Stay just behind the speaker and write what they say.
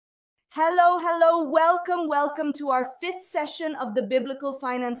Hello, hello, welcome to our fifth session of the Biblical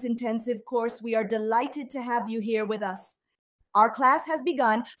Finance Intensive course. We are delighted to have you here with us. Our class has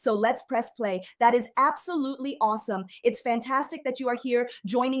begun, so let's press play. That is absolutely awesome. It's fantastic that you are here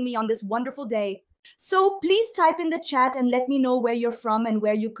joining me on this wonderful day. So please type in the chat and let me know where you're from and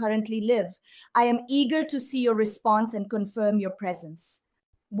where you currently live. I am eager to see your response and confirm your presence.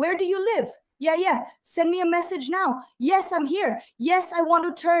 Where do you live? Yeah. Send me a message now. Yes, I'm here. Yes, I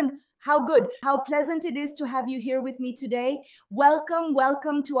want to turn. How good, how pleasant it is to have you here with me today. Welcome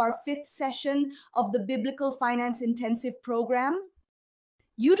to our fifth session of the Biblical Finance Intensive program.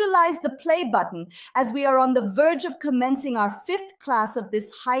 Utilize the play button as we are on the verge of commencing our fifth class of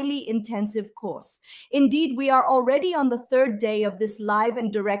this highly intensive course. Indeed, we are already on the third day of this live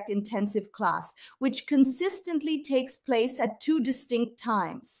and direct intensive class, which consistently takes place at two distinct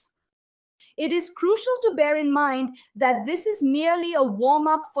times. It is crucial to bear in mind that this is merely a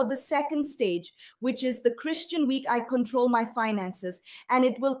warm-up for the second stage, which is the Christian Week I Control My Finances, and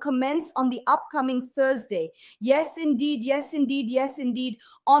it will commence on the upcoming Thursday. Yes, indeed.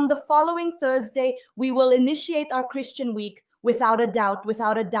 On the following Thursday, we will initiate our Christian Week without a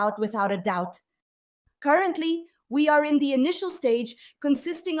doubt. Currently, we are in the initial stage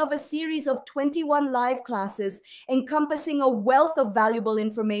consisting of a series of 21 live classes encompassing a wealth of valuable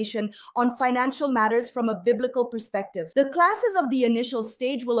information on financial matters from a biblical perspective. The classes of the initial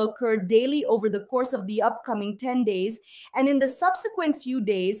stage will occur daily over the course of the upcoming 10 days, and in the subsequent few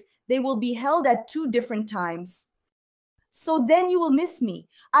days, they will be held at two different times. So then you will miss me.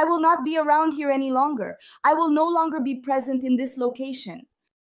 I will not be around here any longer. I will no longer be present in this location.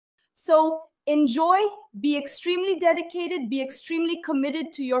 So enjoy, be extremely dedicated, be extremely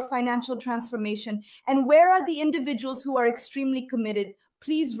committed to your financial transformation. And where are the individuals who are extremely committed?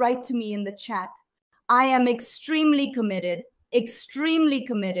 Please write to me in the chat. I am extremely committed.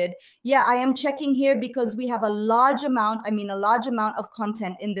 Yeah, I am checking here because we have a large amount of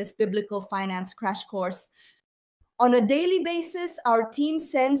content in this biblical finance crash course. On a daily basis, our team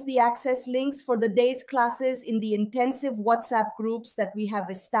sends the access links for the day's classes in the intensive WhatsApp groups that we have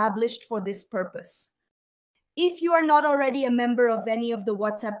established for this purpose. If you are not already a member of any of the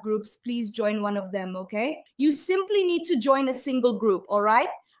WhatsApp groups, please join one of them, okay? You simply need to join a single group, all right?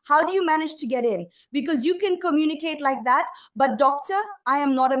 How do you manage to get in? Because you can communicate like that, but doctor, I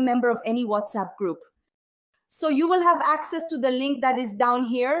am not a member of any WhatsApp group. So you will have access to the link that is down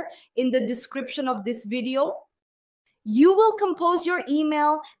here in the description of this video. You will compose your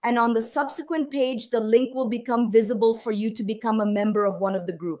email, and on the subsequent page, the link will become visible for you to become a member of one of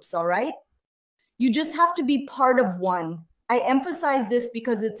the groups, all right? You just have to be part of one. I emphasize this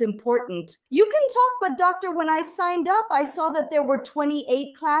because it's important. You can talk, but doctor, when I signed up, I saw that there were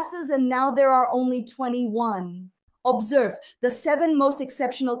 28 classes and now there are only 21. Observe, the 7 most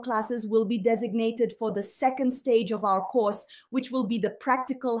exceptional classes will be designated for the second stage of our course, which will be the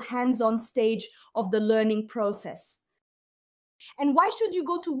practical hands-on stage of the learning process. And why should you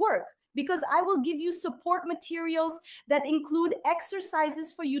go to work? Because I will give you support materials that include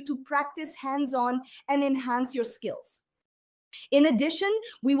exercises for you to practice hands-on and enhance your skills. In addition,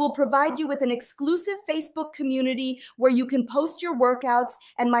 we will provide you with an exclusive Facebook community where you can post your workouts,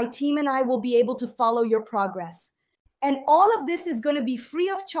 and my team and I will be able to follow your progress. And all of this is going to be free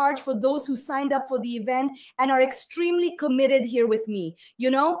of charge for those who signed up for the event and are extremely committed here with me.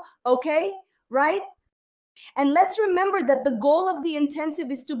 Okay? Right? And let's remember that the goal of the intensive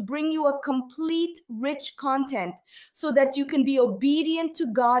is to bring you a complete, rich content so that you can be obedient to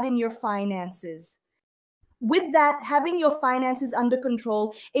God in your finances. With that, having your finances under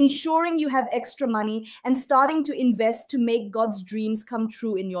control, ensuring you have extra money, and starting to invest to make God's dreams come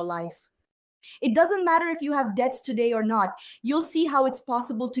true in your life. It doesn't matter if you have debts today or not. You'll see how it's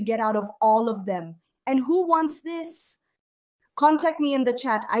possible to get out of all of them. And who wants this? Contact me in the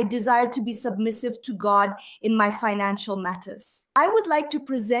chat. I desire to be submissive to God in my financial matters. I would like to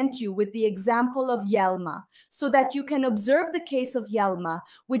present you with the example of Yelma so that you can observe the case of Yelma,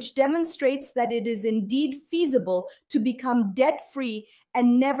 which demonstrates that it is indeed feasible to become debt-free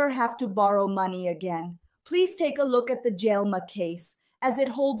and never have to borrow money again. Please take a look at the Yelma case, as it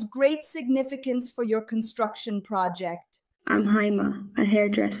holds great significance for your construction project. I'm Haima, a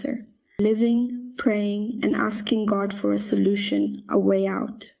hairdresser, living, praying, and asking God for a solution, a way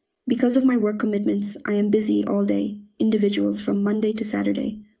out. Because of my work commitments, I am busy all day, individuals from Monday to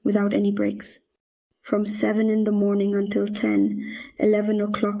Saturday, without any breaks. From 7 in the morning until 10, 11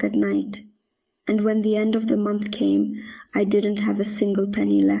 o'clock at night. And when the end of the month came, I didn't have a single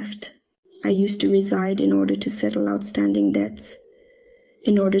penny left. I used to reside in order to settle outstanding debts,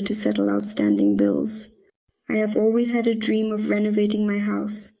 in order to settle outstanding bills. I have always had a dream of renovating my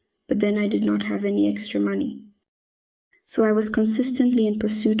house, but then I did not have any extra money. So I was consistently in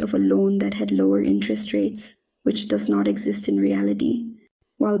pursuit of a loan that had lower interest rates, which does not exist in reality.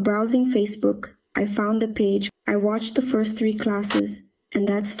 While browsing Facebook, I found the page. I watched the first 3 classes, and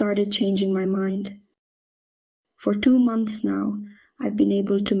that started changing my mind. For 2 months now, I've been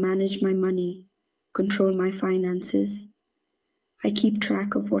able to manage my money, control my finances. I keep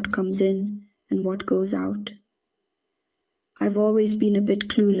track of what comes in and what goes out. I've always been a bit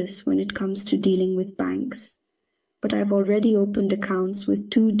clueless when it comes to dealing with banks, but I've already opened accounts with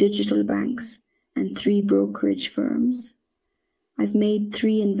 2 digital banks and 3 brokerage firms. I've made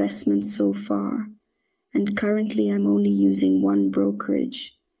 3 investments so far, and currently I'm only using 1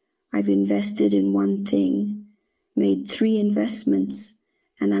 brokerage. I've invested in 1 thing, made 3 investments,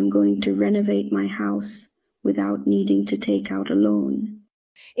 and I'm going to renovate my house without needing to take out a loan.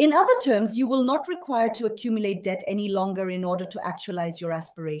 In other terms, you will not require to accumulate debt any longer in order to actualize your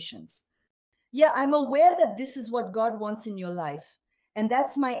aspirations. Yeah, I'm aware that this is what God wants in your life. And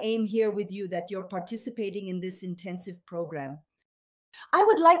that's my aim here with you, that you're participating in this intensive program. I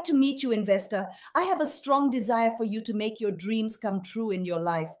would like to meet you, investor. I have a strong desire for you to make your dreams come true in your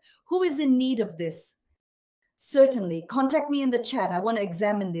life. Who is in need of this? Certainly. Contact me in the chat. I want to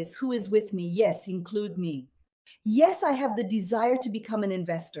examine this. Who is with me? Yes, include me. Yes, I have the desire to become an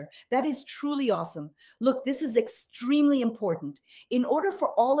investor. That is truly awesome. Look, this is extremely important. In order for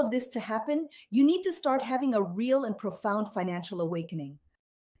all of this to happen, you need to start having a real and profound financial awakening.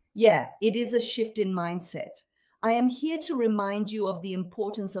 Yeah, it is a shift in mindset. I am here to remind you of the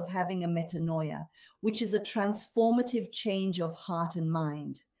importance of having a metanoia, which is a transformative change of heart and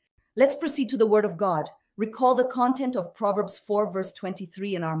mind. Let's proceed to the Word of God. Recall the content of Proverbs 4, verse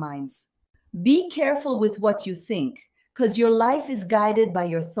 23 in our minds. Be careful with what you think, because your life is guided by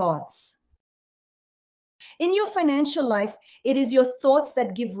your thoughts. In your financial life, it is your thoughts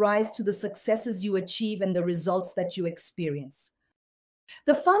that give rise to the successes you achieve and the results that you experience.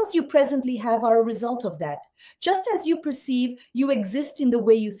 The funds you presently have are a result of that. Just as you perceive, you exist in the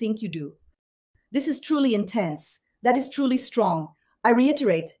way you think you do. This is truly intense. That is truly strong. I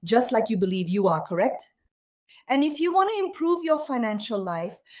reiterate, just like you believe you are, correct? And if you want to improve your financial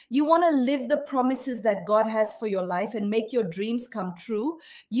life, you want to live the promises that God has for your life and make your dreams come true,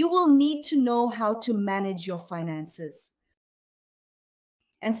 you will need to know how to manage your finances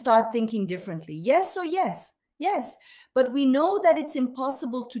and start thinking differently. Yes or yes? Yes, but we know that it's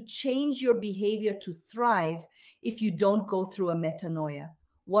impossible to change your behavior to thrive if you don't go through a metanoia.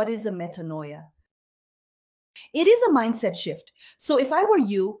 What is a metanoia? It is a mindset shift. So if I were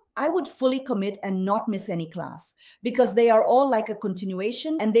you, I would fully commit and not miss any class, because they are all like a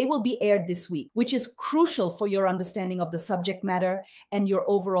continuation and they will be aired this week, which is crucial for your understanding of the subject matter and your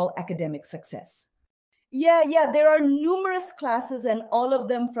overall academic success. Yeah, there are numerous classes and all of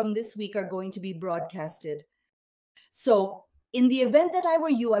them from this week are going to be broadcasted. So in the event that I were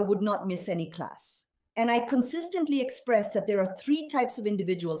you, I would not miss any class. And I consistently express that there are 3 types of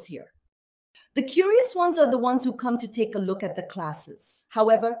individuals here. The curious ones are the ones who come to take a look at the classes.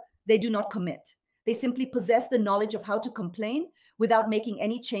 However, they do not commit. They simply possess the knowledge of how to complain without making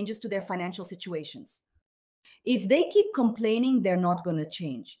any changes to their financial situations. If they keep complaining, they're not going to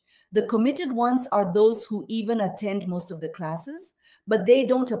change. The committed ones are those who even attend most of the classes, but they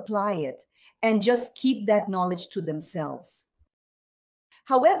don't apply it and just keep that knowledge to themselves.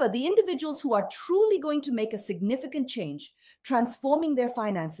 However, the individuals who are truly going to make a significant change, transforming their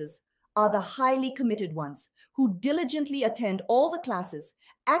finances, are the highly committed ones who diligently attend all the classes,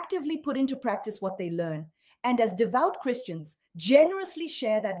 actively put into practice what they learn, and as devout Christians, generously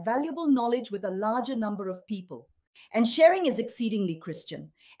share that valuable knowledge with a larger number of people. And sharing is exceedingly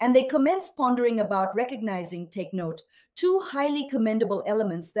Christian. And they commence pondering about recognizing, take note, 2 highly commendable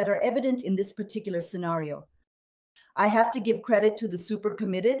elements that are evident in this particular scenario. I have to give credit to the super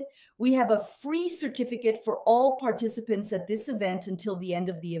committed. We have a free certificate for all participants at this event until the end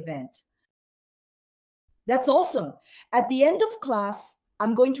of the event. That's awesome. At the end of class,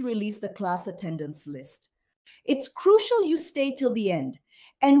 I'm going to release the class attendance list. It's crucial you stay till the end.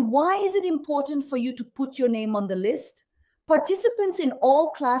 And why is it important for you to put your name on the list? Participants in all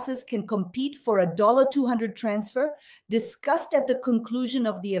classes can compete for a $200 transfer discussed at the conclusion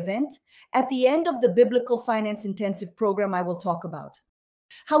of the event at the end of the Biblical Finance Intensive program I will talk about.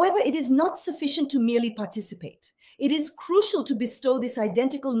 However, it is not sufficient to merely participate. It is crucial to bestow this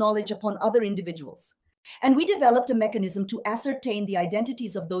identical knowledge upon other individuals. And we developed a mechanism to ascertain the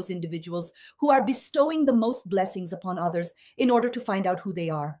identities of those individuals who are bestowing the most blessings upon others in order to find out who they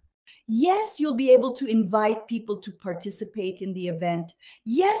are. Yes, you'll be able to invite people to participate in the event.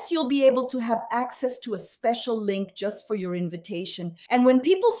 Yes, you'll be able to have access to a special link just for your invitation. And when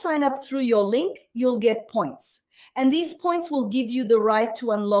people sign up through your link, you'll get points. And these points will give you the right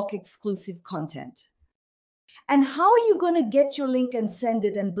to unlock exclusive content. And how are you going to get your link and send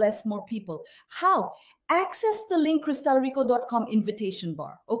it and bless more people? How? Access the link cristalrico.com invitation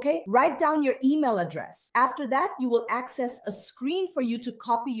bar, okay? Write down your email address. After that, you will access a screen for you to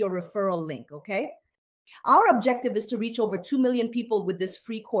copy your referral link, okay? Our objective is to reach over 2 million people with this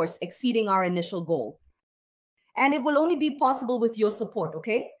free course, exceeding our initial goal. And it will only be possible with your support,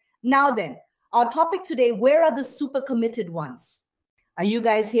 okay? Now then, our topic today, where are the super committed ones? Are you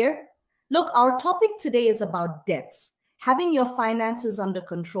guys here? Look, our topic today is about debts. Having your finances under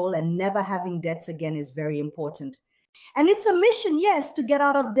control and never having debts again is very important. And it's a mission, yes, to get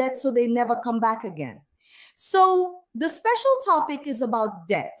out of debt so they never come back again. So the special topic is about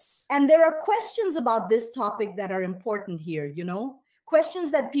debts. And there are questions about this topic that are important here, you know? Questions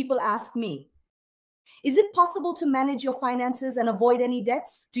that people ask me. Is it possible to manage your finances and avoid any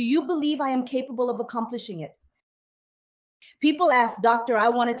debts? Do you believe I am capable of accomplishing it? People ask, Doctor, I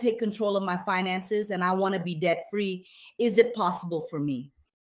want to take control of my finances and I want to be debt-free. Is it possible for me?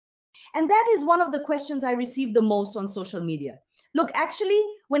 And that is one of the questions I receive the most on social media. Look, actually,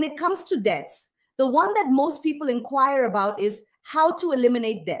 when it comes to debts, the one that most people inquire about is how to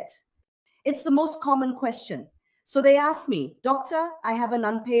eliminate debt. It's the most common question. So they ask me, Doctor, I have an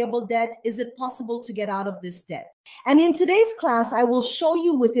unpayable debt. Is it possible to get out of this debt? And in today's class, I will show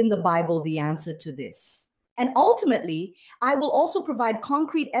you within the Bible the answer to this. And ultimately, I will also provide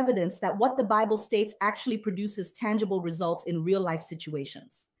concrete evidence that what the Bible states actually produces tangible results in real life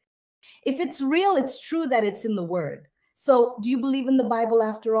situations. If it's real, it's true that it's in the Word. So do you believe in the Bible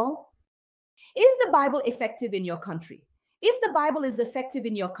after all? Is the Bible effective in your country? If the Bible is effective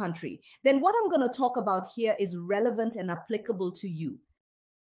in your country, then what I'm going to talk about here is relevant and applicable to you.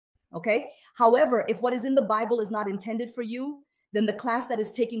 Okay? However, if what is in the Bible is not intended for you, then the class that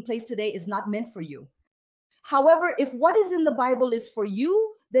is taking place today is not meant for you. However, if what is in the Bible is for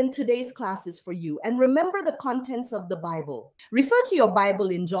you, then today's class is for you. And remember the contents of the Bible. Refer to your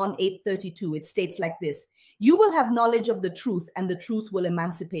Bible in John 8:32. It states like this: you will have knowledge of the truth, and the truth will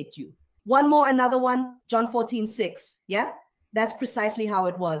emancipate you. One more, another one, John 14:6. Yeah, that's precisely how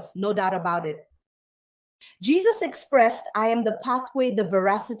it was. No doubt about it. Jesus expressed, I am the pathway, the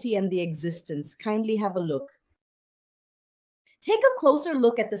veracity, and the existence. Kindly have a look. Take a closer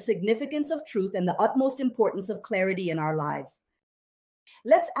look at the significance of truth and the utmost importance of clarity in our lives.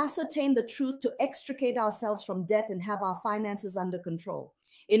 Let's ascertain the truth to extricate ourselves from debt and have our finances under control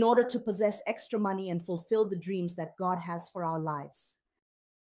in order to possess extra money and fulfill the dreams that God has for our lives.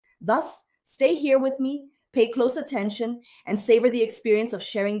 Thus, stay here with me, pay close attention, and savor the experience of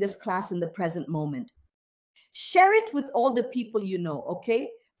sharing this class in the present moment. Share it with all the people you know,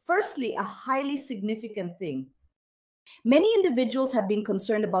 okay? Firstly, a highly significant thing. Many individuals have been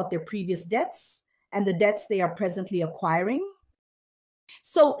concerned about their previous debts and the debts they are presently acquiring.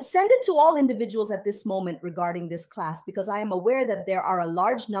 So send it to all individuals at this moment regarding this class, because I am aware that there are a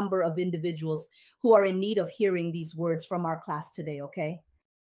large number of individuals who are in need of hearing these words from our class today, okay?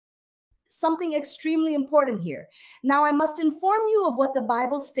 Something extremely important here. Now, I must inform you of what the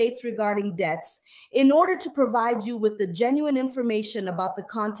Bible states regarding debts in order to provide you with the genuine information about the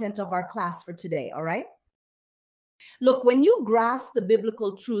content of our class for today, all right? Look, when you grasp the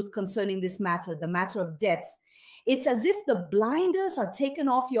biblical truth concerning this matter, the matter of debts, it's as if the blinders are taken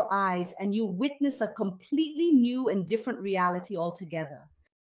off your eyes and you witness a completely new and different reality altogether.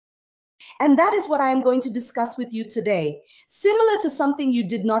 And that is what I am going to discuss with you today, similar to something you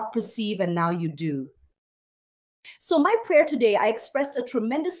did not perceive and now you do. So my prayer today, I expressed a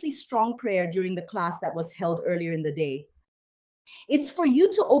tremendously strong prayer during the class that was held earlier in the day. It's for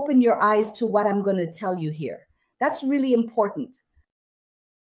you to open your eyes to what I'm going to tell you here. That's really important.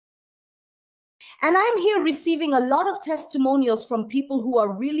 And I'm here receiving a lot of testimonials from people who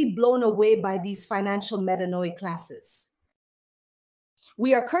are really blown away by these financial metanoia classes.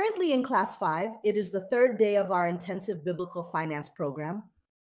 We are currently in class 5. It is the 3rd day of our intensive biblical finance program.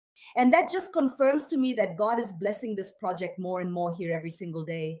 And that just confirms to me that God is blessing this project more and more here every single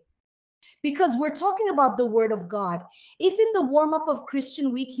day. Because we're talking about the Word of God. If in the warm-up of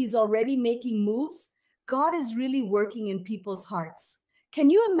Christian Week, He's already making moves, God is really working in people's hearts. Can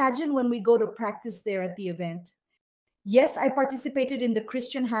you imagine when we go to practice there at the event? Yes, I participated in the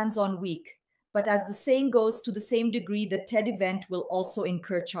Christian Hands-On Week, but as the saying goes, to the same degree, the TED event will also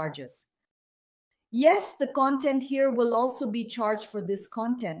incur charges. Yes, the content here will also be charged for this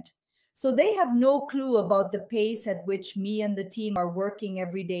content. So they have no clue about the pace at which me and the team are working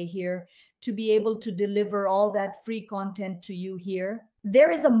every day here to be able to deliver all that free content to you here.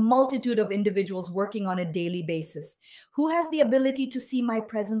 There is a multitude of individuals working on a daily basis who has the ability to see my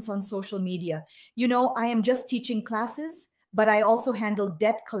presence on social media. You know, I am just teaching classes, but I also handle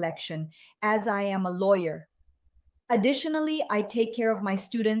debt collection as I am a lawyer. Additionally, I take care of my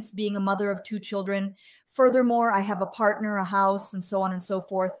students, being a mother of 2 children. Furthermore, I have a partner, a house, and so on and so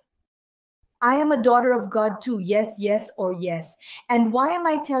forth. I am a daughter of God too. Yes, yes, or yes. And why am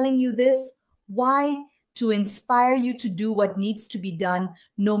I telling you this? Why? To inspire you to do what needs to be done,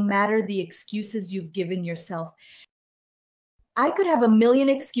 no matter the excuses you've given yourself. I could have a million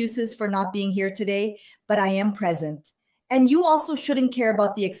excuses for not being here today, but I am present. And you also shouldn't care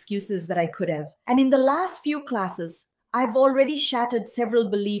about the excuses that I could have. And in the last few classes, I've already shattered several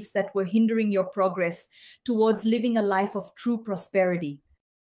beliefs that were hindering your progress towards living a life of true prosperity.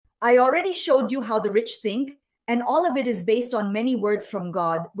 I already showed you how the rich think, and all of it is based on many words from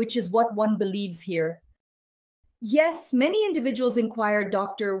God, which is what one believes here. Yes, many individuals inquire,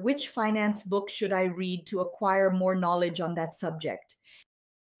 Doctor, which finance book should I read to acquire more knowledge on that subject?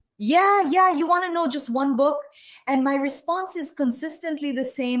 Yeah, you want to know just one book? And my response is consistently the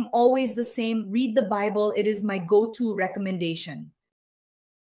same, always the same. Read the Bible. It is my go-to recommendation.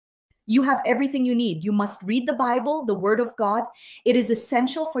 You have everything you need. You must read the Bible, the Word of God. It is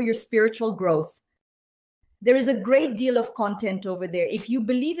essential for your spiritual growth. There is a great deal of content over there. If you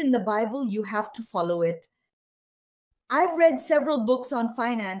believe in the Bible, you have to follow it. I've read several books on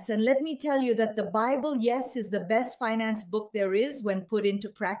finance, and let me tell you that the Bible, yes, is the best finance book there is when put into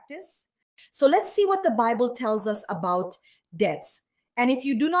practice. So let's see what the Bible tells us about debts. And if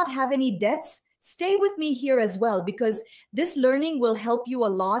you do not have any debts, stay with me here as well, because this learning will help you a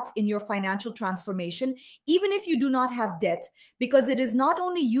lot in your financial transformation, even if you do not have debt, because it is not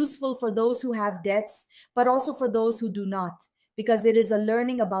only useful for those who have debts, but also for those who do not, because it is a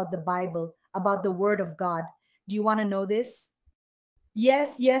learning about the Bible, about the Word of God. Do you want to know this?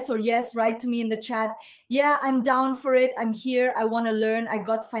 Yes, or yes, write to me in the chat. Yeah, I'm down for it. I'm here. I want to learn. I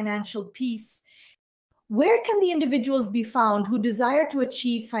got financial peace. Where can the individuals be found who desire to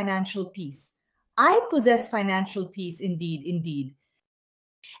achieve financial peace? I possess financial peace, indeed.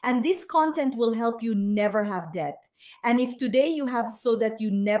 And this content will help you never have debt. And if today you have, so that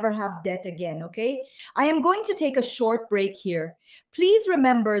you never have debt again, okay? I am going to take a short break here. Please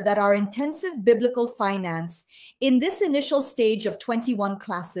remember that our intensive biblical finance in this initial stage of 21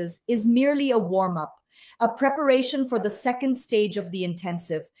 classes is merely a warm-up, a preparation for the second stage of the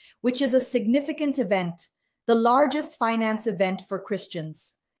intensive, which is a significant event, the largest finance event for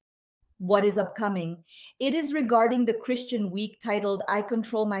Christians. What is upcoming? It is regarding the Christian Week titled I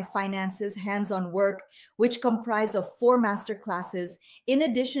Control My Finances, Hands-on Work, which comprise of 4 master classes in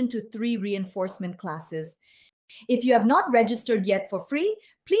addition to 3 reinforcement classes. If you have not registered yet for free,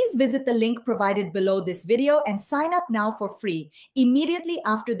 please visit the link provided below this video and sign up now for free immediately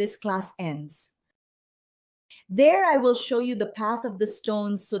after this class ends. There I will show you the path of the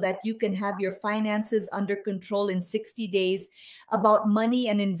stones so that you can have your finances under control in 60 days, about money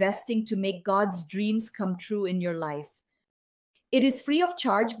and investing to make God's dreams come true in your life. It is free of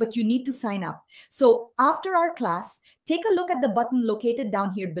charge, but you need to sign up. So after our class, take a look at the button located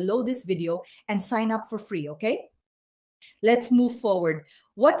down here below this video and sign up for free, okay? Let's move forward.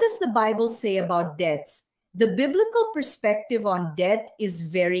 What does the Bible say about debts? The biblical perspective on debt is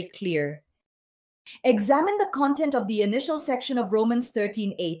very clear. Examine the content of the initial section of Romans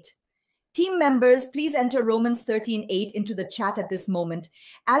 13:8. Team members, please enter Romans 13:8 into the chat at this moment,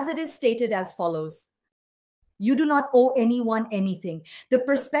 as it is stated as follows. You do not owe anyone anything. The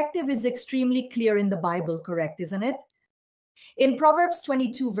perspective is extremely clear in the Bible, correct, isn't it? In Proverbs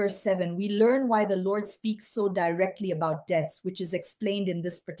 22, verse 7, we learn why the Lord speaks so directly about debts, which is explained in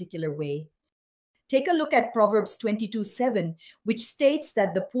this particular way. Take a look at Proverbs 22:7, which states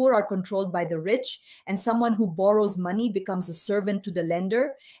that the poor are controlled by the rich, and someone who borrows money becomes a servant to the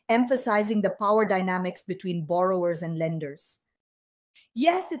lender, emphasizing the power dynamics between borrowers and lenders.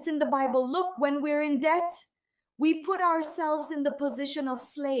 Yes, it's in the Bible. Look, when we're in debt, we put ourselves in the position of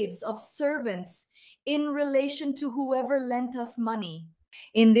slaves, of servants, in relation to whoever lent us money.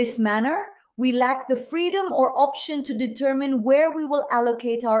 In this manner, we lack the freedom or option to determine where we will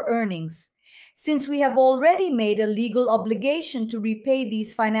allocate our earnings, since we have already made a legal obligation to repay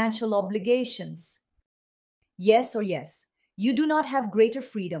these financial obligations. Yes or yes, you do not have greater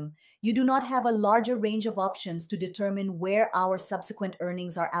freedom. You do not have a larger range of options to determine where our subsequent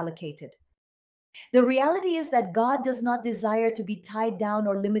earnings are allocated. The reality is that God does not desire to be tied down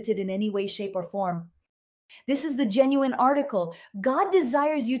or limited in any way, shape, or form. This is the genuine article. God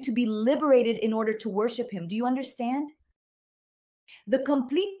desires you to be liberated in order to worship Him. Do you understand? The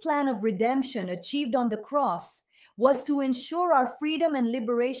complete plan of redemption achieved on the cross was to ensure our freedom and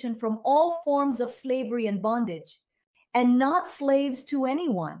liberation from all forms of slavery and bondage, and not slaves to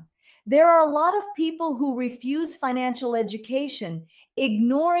anyone. There are a lot of people who refuse financial education,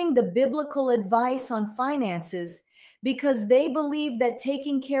 ignoring the biblical advice on finances because they believe that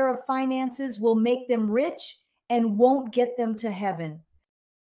taking care of finances will make them rich and won't get them to heaven.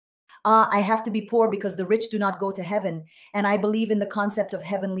 I have to be poor because the rich do not go to heaven, and I believe in the concept of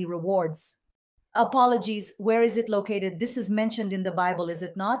heavenly rewards. Apologies, where is it located? This is mentioned in the Bible, is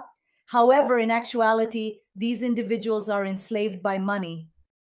it not? However, in actuality, these individuals are enslaved by money.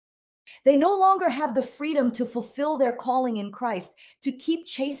 They no longer have the freedom to fulfill their calling in Christ, to keep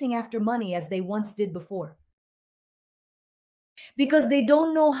chasing after money as they once did before. Because they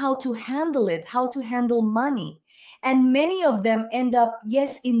don't know how to handle it, how to handle money. And many of them end up,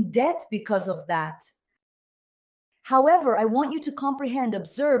 yes, in debt because of that. However, I want you to comprehend,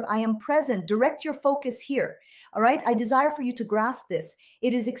 observe, I am present, direct your focus here. All right? I desire for you to grasp this.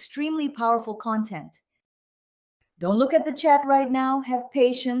 It is extremely powerful content. Don't look at the chat right now. Have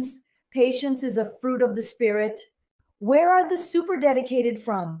patience. Patience is a fruit of the Spirit. Where are the super dedicated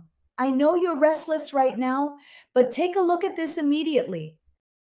from? I know you're restless right now, but take a look at this immediately.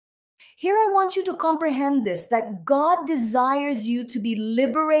 Here I want you to comprehend this, that God desires you to be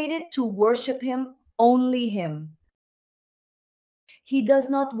liberated to worship Him, only Him. He does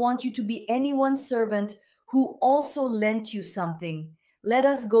not want you to be anyone's servant who also lent you something. Let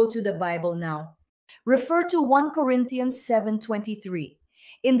us go to the Bible now. Refer to 1 Corinthians 7:23.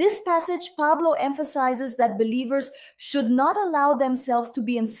 In this passage, Pablo emphasizes that believers should not allow themselves to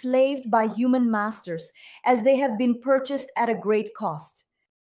be enslaved by human masters, as they have been purchased at a great cost.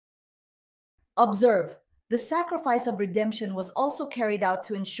 Observe, the sacrifice of redemption was also carried out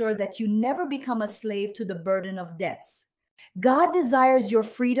to ensure that you never become a slave to the burden of debts. God desires your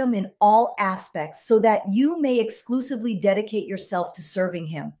freedom in all aspects so that you may exclusively dedicate yourself to serving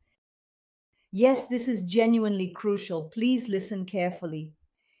Him. Yes, this is genuinely crucial. Please listen carefully.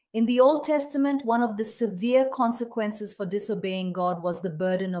 In the Old Testament, one of the severe consequences for disobeying God was the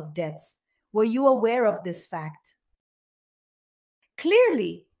burden of debts. Were you aware of this fact?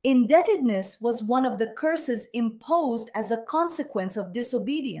 Clearly, indebtedness was one of the curses imposed as a consequence of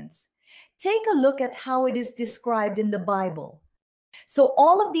disobedience. Take a look at how it is described in the Bible. So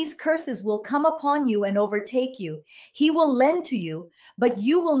all of these curses will come upon you and overtake you. He will lend to you, but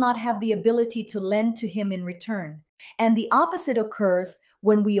you will not have the ability to lend to Him in return. And the opposite occurs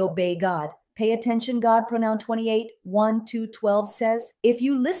when we obey God. Pay attention, God, pronoun 28, 1, 2, 12 says, if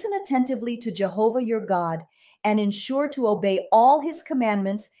you listen attentively to Jehovah your God and ensure to obey all His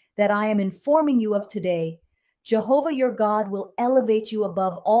commandments that I am informing you of today, Jehovah your God will elevate you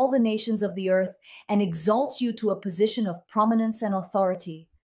above all the nations of the earth and exalt you to a position of prominence and authority.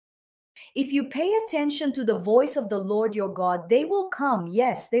 If you pay attention to the voice of the Lord your God, they will come,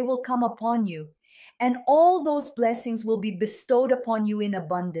 yes, they will come upon you, and all those blessings will be bestowed upon you in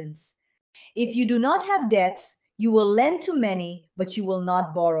abundance. If you do not have debts, you will lend to many, but you will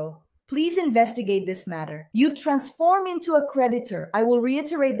not borrow. Please investigate this matter. You transform into a creditor. I will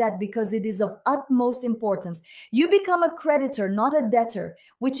reiterate that because it is of utmost importance. You become a creditor, not a debtor,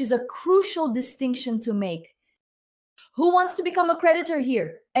 which is a crucial distinction to make. Who wants to become a creditor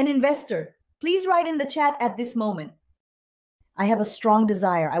here? An investor? Please write in the chat at this moment. I have a strong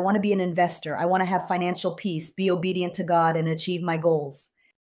desire. I want to be an investor. I want to have financial peace, be obedient to God, and achieve my goals.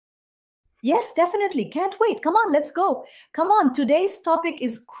 Yes, definitely. Can't wait. Come on, let's go. Come on. Today's topic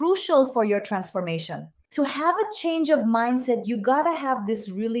is crucial for your transformation. To have a change of mindset, you got to have this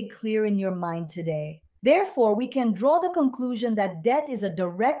really clear in your mind today. Therefore, we can draw the conclusion that debt is a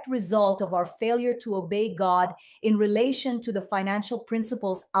direct result of our failure to obey God in relation to the financial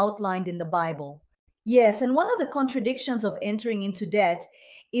principles outlined in the Bible. Yes, and one of the contradictions of entering into debt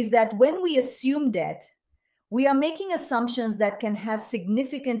is that when we assume debt, we are making assumptions that can have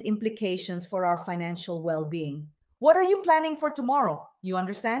significant implications for our financial well-being. What are you planning for tomorrow? You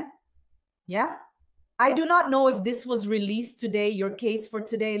understand? Yeah? I do not know if this was released today, your case for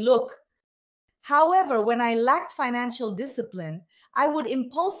today. Look, however, when I lacked financial discipline, I would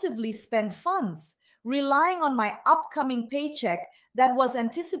impulsively spend funds, relying on my upcoming paycheck that was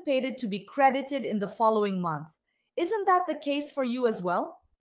anticipated to be credited in the following month. Isn't that the case for you as well?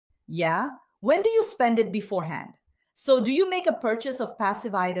 Yeah? When do you spend it beforehand? So do you make a purchase of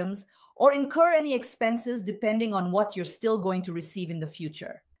passive items or incur any expenses depending on what you're still going to receive in the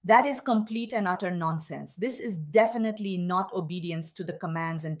future? That is complete and utter nonsense. This is definitely not obedience to the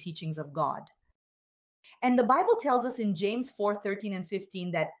commands and teachings of God. And the Bible tells us in James 4:13 and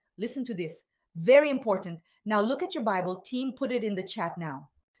 15 that, listen to this, very important. Now look at your Bible. Team, put it in the chat now.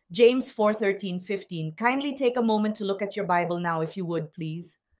 James 4:13, 15. Kindly take a moment to look at your Bible now, if you would,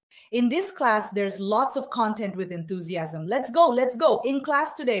 please. In this class, there's lots of content with enthusiasm. Let's go, let's go. In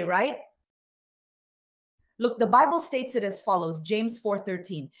class today, right? Look, the Bible states it as follows, James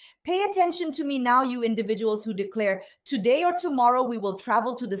 4:13. Pay attention to me now, you individuals who declare, today or tomorrow we will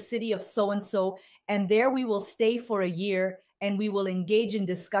travel to the city of so-and-so, and there we will stay for a year, and we will engage in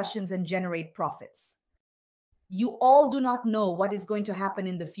discussions and generate profits. You all do not know what is going to happen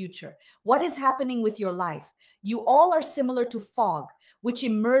in the future. What is happening with your life? You all are similar to fog, which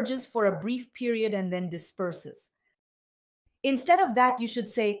emerges for a brief period and then disperses. Instead of that, you should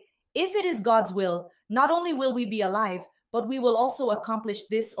say, if it is God's will, not only will we be alive, but we will also accomplish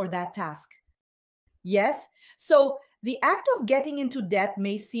this or that task. Yes? So the act of getting into debt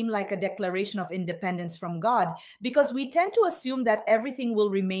may seem like a declaration of independence from God because we tend to assume that everything will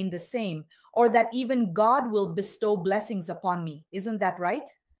remain the same or that even God will bestow blessings upon me. Isn't that right?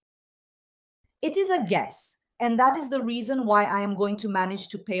 It is a guess, and that is the reason why I am going to manage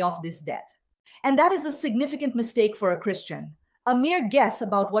to pay off this debt. And that is a significant mistake for a Christian. A mere guess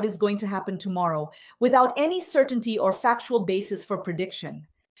about what is going to happen tomorrow without any certainty or factual basis for prediction.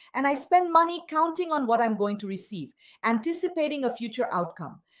 And I spend money counting on what I'm going to receive, anticipating a future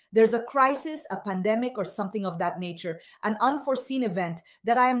outcome. There's a crisis, a pandemic, or something of that nature, an unforeseen event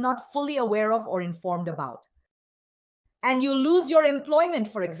that I am not fully aware of or informed about. And you lose your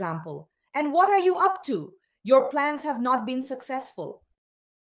employment, for example. And what are you up to? Your plans have not been successful.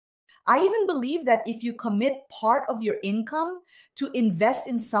 I even believe that if you commit part of your income to invest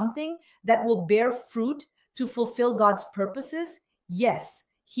in something that will bear fruit to fulfill God's purposes, yes,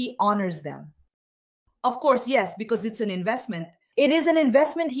 He honors them. Of course, yes, because it's an investment. It is an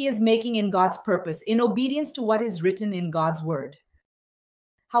investment He is making in God's purpose, in obedience to what is written in God's word.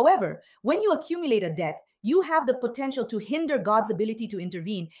 However, when you accumulate a debt, you have the potential to hinder God's ability to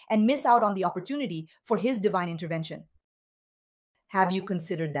intervene and miss out on the opportunity for His divine intervention. Have you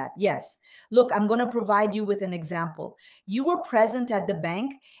considered that? Yes. Look, I'm going to provide you with an example. You were present at the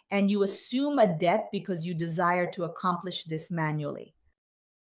bank and you assume a debt because you desire to accomplish this manually.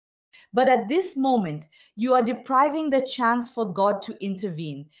 But at this moment, you are depriving the chance for God to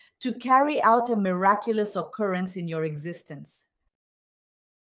intervene, to carry out a miraculous occurrence in your existence.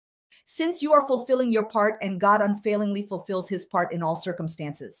 Since you are fulfilling your part and God unfailingly fulfills His part in all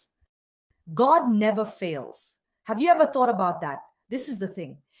circumstances. God never fails. Have you ever thought about that? This is the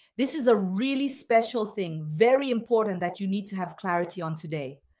thing. This is a really special thing, very important that you need to have clarity on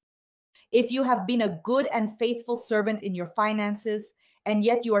today. If you have been a good and faithful servant in your finances, and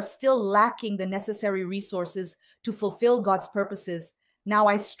yet you are still lacking the necessary resources to fulfill God's purposes, now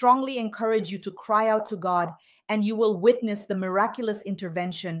I strongly encourage you to cry out to God, and you will witness the miraculous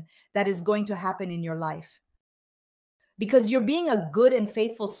intervention that is going to happen in your life. Because you're being a good and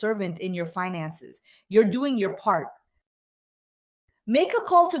faithful servant in your finances. You're doing your part. Make a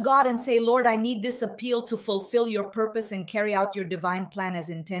call to God and say, Lord, I need this appeal to fulfill your purpose and carry out your divine plan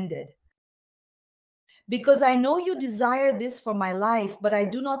as intended. Because I know you desire this for my life, but I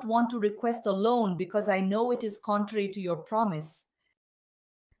do not want to request a loan because I know it is contrary to your promise.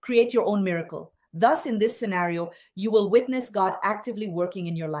 Create your own miracle. Thus, in this scenario, you will witness God actively working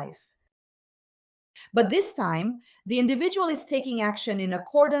in your life. But this time, the individual is taking action in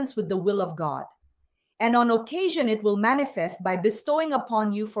accordance with the will of God. And on occasion, it will manifest by bestowing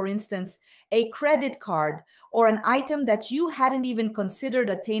upon you, for instance, a credit card or an item that you hadn't even considered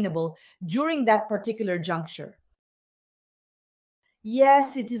attainable during that particular juncture.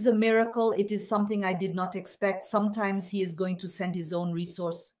 Yes, it is a miracle. It is something I did not expect. Sometimes He is going to send His own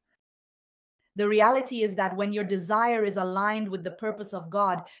resource. The reality is that when your desire is aligned with the purpose of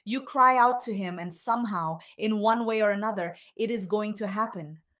God, you cry out to Him, and somehow, in one way or another, it is going to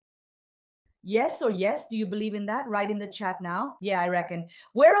happen. Yes or yes? Do you believe in that? Write in the chat now. Yeah, I reckon.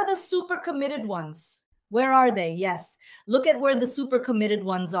 Where are the super committed ones? Where are they? Yes. Look at where the super committed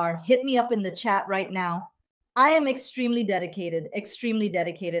ones are. Hit me up in the chat right now. I am extremely dedicated, extremely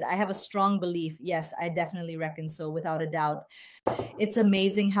dedicated. I have a strong belief. Yes, I definitely reckon so, without a doubt. It's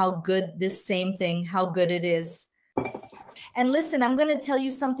amazing how good this same thing, how good it is. And listen, I'm going to tell you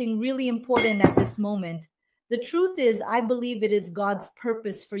something really important at this moment. The truth is, I believe it is God's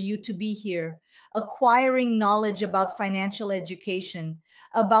purpose for you to be here, acquiring knowledge about financial education,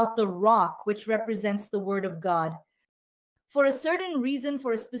 about the rock, which represents the Word of God. For a certain reason,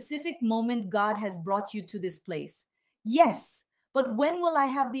 for a specific moment, God has brought you to this place. Yes, but when will I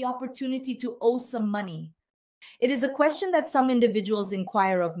have the opportunity to owe some money? It is a question that some individuals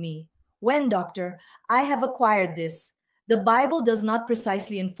inquire of me. When, doctor? I have acquired this. The Bible does not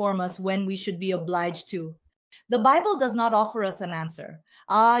precisely inform us when we should be obliged to. The Bible does not offer us an answer.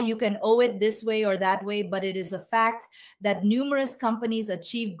 You can owe it this way or that way, but it is a fact that numerous companies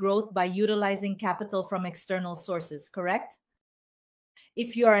achieve growth by utilizing capital from external sources, correct?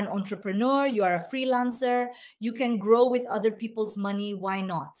 If you are an entrepreneur, you are a freelancer, you can grow with other people's money, why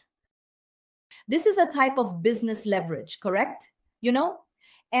not? This is a type of business leverage, correct?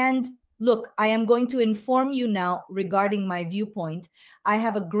 And look, I am going to inform you now regarding my viewpoint. I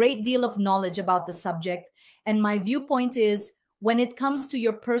have a great deal of knowledge about the subject, and my viewpoint is when it comes to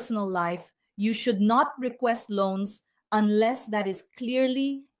your personal life, you should not request loans unless that is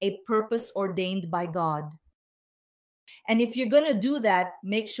clearly a purpose ordained by God. And if you're going to do that,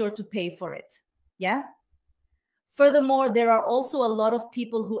 make sure to pay for it. Yeah? Furthermore, there are also a lot of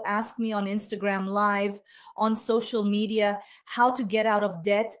people who ask me on Instagram Live, on social media, how to get out of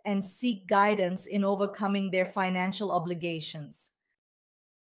debt and seek guidance in overcoming their financial obligations.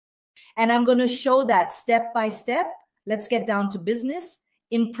 And I'm going to show that step by step. Let's get down to business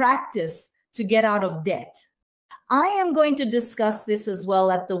in practice to get out of debt. I am going to discuss this as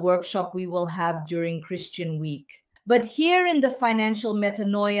well at the workshop we will have during Christian Week. But here in the financial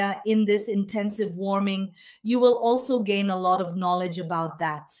metanoia, in this intensive warming, you will also gain a lot of knowledge about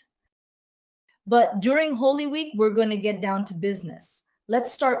that. But during Holy Week, we're going to get down to business.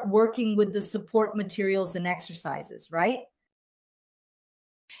 Let's start working with the support materials and exercises, right?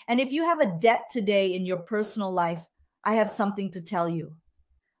 And if you have a debt today in your personal life, I have something to tell you.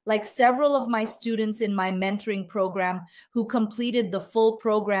 Like several of my students in my mentoring program who completed the full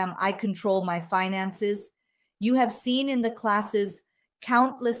program, I Control My Finances, you have seen in the classes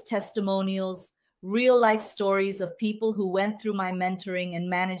countless testimonials, real life stories of people who went through my mentoring and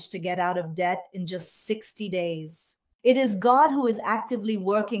managed to get out of debt in just 60 days. It is God who is actively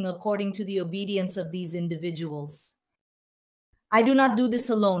working according to the obedience of these individuals. I do not do this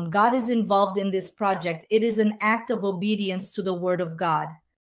alone. God is involved in this project. It is an act of obedience to the Word of God.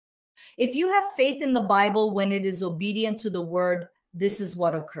 If you have faith in the Bible when it is obedient to the Word, this is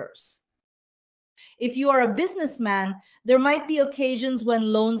what occurs. If you are a businessman, there might be occasions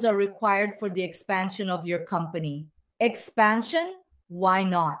when loans are required for the expansion of your company. Expansion? Why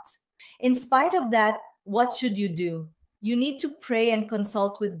not? In spite of that, what should you do? You need to pray and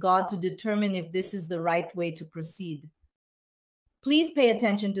consult with God to determine if this is the right way to proceed. Please pay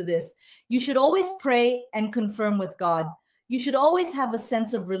attention to this. You should always pray and confirm with God. You should always have a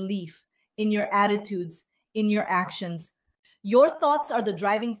sense of relief in your attitudes, in your actions. Your thoughts are the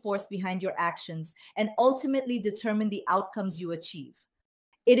driving force behind your actions and ultimately determine the outcomes you achieve.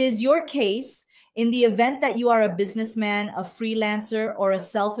 It is your case in the event that you are a businessman, a freelancer, or a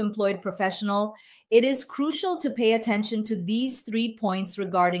self-employed professional. It is crucial to pay attention to these 3 points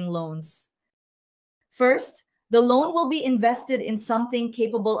regarding loans. First, the loan will be invested in something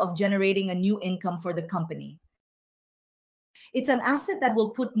capable of generating a new income for the company. It's an asset that will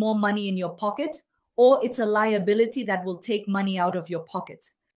put more money in your pocket, or it's a liability that will take money out of your pocket.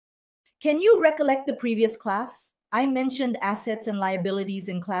 Can you recollect the previous class? I mentioned assets and liabilities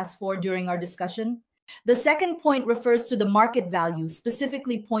in class 4 during our discussion. The second point refers to the market value,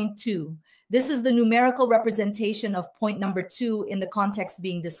 specifically point 2. This is the numerical representation of point number 2 in the context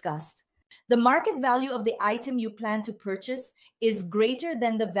being discussed. The market value of the item you plan to purchase is greater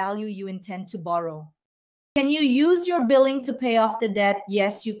than the value you intend to borrow. Can you use your billing to pay off the debt?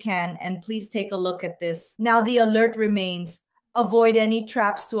 Yes, you can. And please take a look at this. Now the alert remains. Avoid any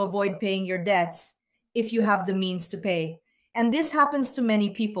traps to avoid paying your debts if you have the means to pay. And this happens to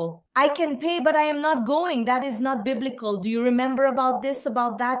many people. I can pay, but I am not going. That is not biblical. Do you remember about this,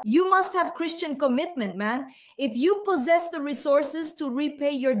 about that? You must have Christian commitment, man. If you possess the resources to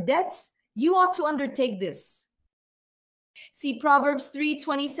repay your debts, you ought to undertake this. See Proverbs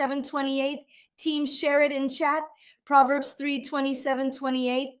 3:27-28. Team, share it in chat. Proverbs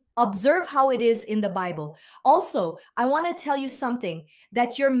 3:27-28. Observe how it is in the Bible. Also, I want to tell you something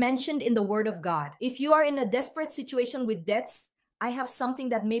that you're mentioned in the Word of God. If you are in a desperate situation with debts, I have something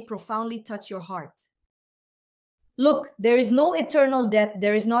that may profoundly touch your heart. Look, there is no eternal debt.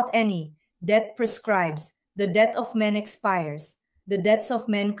 There is not any. Debt prescribes. The debt of men expires. The debts of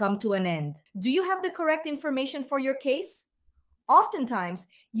men come to an end. Do you have the correct information for your case? Oftentimes,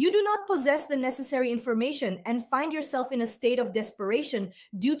 you do not possess the necessary information and find yourself in a state of desperation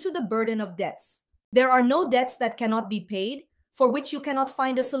due to the burden of debts. There are no debts that cannot be paid, for which you cannot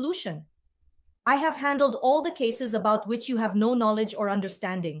find a solution. I have handled all the cases about which you have no knowledge or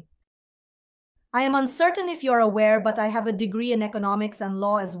understanding. I am uncertain if you are aware, but I have a degree in economics and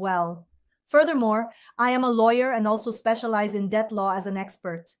law as well. Furthermore, I am a lawyer and also specialize in debt law as an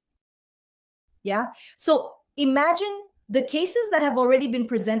expert. Yeah. So imagine the cases that have already been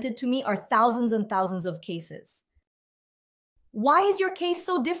presented to me are thousands and thousands of cases. Why is your case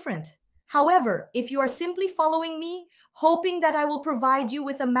so different? However, if you are simply following me, hoping that I will provide you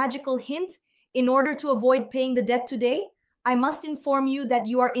with a magical hint in order to avoid paying the debt today, I must inform you that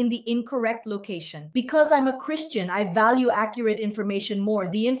you are in the incorrect location. Because I'm a Christian, I value accurate information more,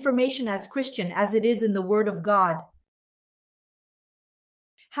 the information as Christian as it is in the Word of God.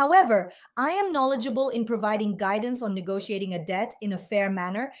 However, I am knowledgeable in providing guidance on negotiating a debt in a fair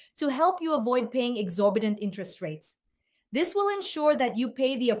manner to help you avoid paying exorbitant interest rates. This will ensure that you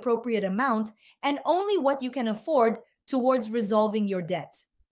pay the appropriate amount and only what you can afford towards resolving your debt.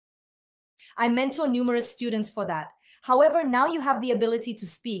 I mentor numerous students for that. However, now you have the ability to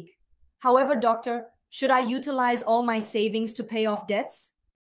speak. However, doctor, should I utilize all my savings to pay off debts?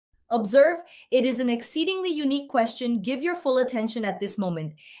 Observe, it is an exceedingly unique question. Give your full attention at this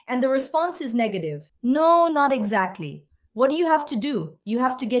moment. And the response is negative. No, not exactly. What do you have to do? You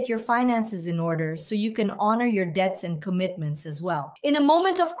have to get your finances in order so you can honor your debts and commitments as well. In a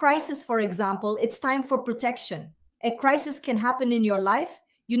moment of crisis, for example, it's time for protection. A crisis can happen in your life.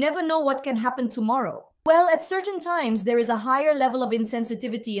 You never know what can happen tomorrow. Well, at certain times, there is a higher level of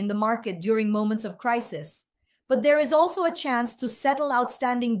insensitivity in the market during moments of crisis. But there is also a chance to settle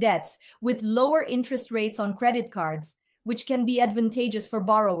outstanding debts with lower interest rates on credit cards, which can be advantageous for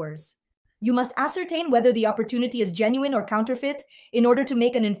borrowers. You must ascertain whether the opportunity is genuine or counterfeit in order to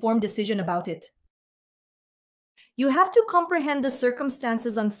make an informed decision about it. You have to comprehend the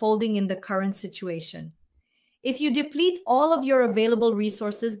circumstances unfolding in the current situation. If you deplete all of your available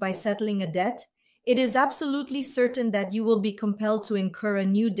resources by settling a debt, it is absolutely certain that you will be compelled to incur a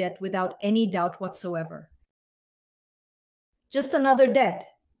new debt without any doubt whatsoever. Just another debt,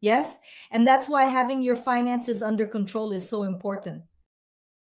 yes? And that's why having your finances under control is so important.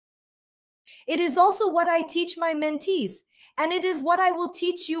 It is also what I teach my mentees, and it is what I will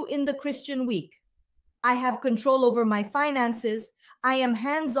teach you in the Christian Week. I have control over my finances. I am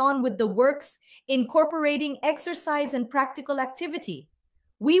hands-on with the works, incorporating exercise and practical activity.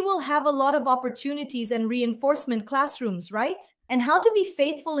 We will have a lot of opportunities and reinforcement classrooms, right? And how to be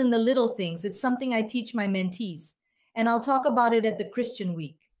faithful in the little things. It's something I teach my mentees, and I'll talk about it at the Christian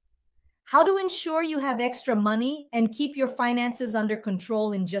Week. How to ensure you have extra money and keep your finances under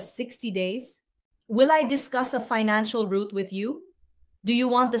control in just 60 days? Will I discuss a financial route with you? Do you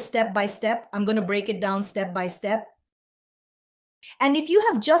want the step-by-step? I'm going to break it down step by step. And if you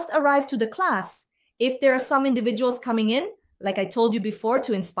have just arrived to the class, if there are some individuals coming in, like I told you before,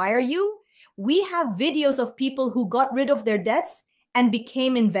 to inspire you, we have videos of people who got rid of their debts and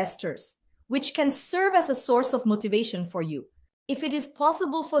became investors, which can serve as a source of motivation for you. If it is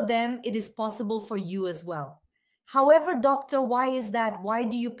possible for them, it is possible for you as well. However, doctor, why is that? Why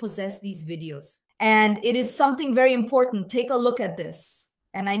do you possess these videos? And it is something very important. Take a look at this.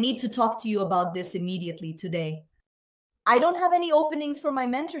 And I need to talk to you about this immediately today. I don't have any openings for my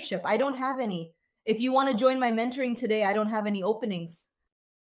mentorship. I don't have any. If you want to join my mentoring today, I don't have any openings.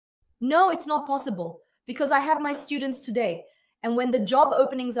 No, it's not possible because I have my students today. And when the job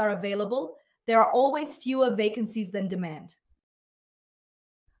openings are available, there are always fewer vacancies than demand.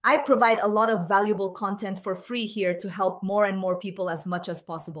 I provide a lot of valuable content for free here to help more and more people as much as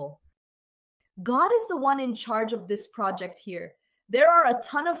possible. God is the one in charge of this project here. There are a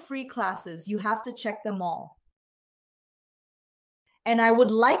ton of free classes. You have to check them all. And I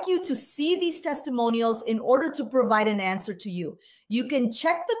would like you to see these testimonials in order to provide an answer to you. You can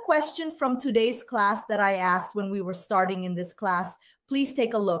check the question from today's class that I asked when we were starting in this class. Please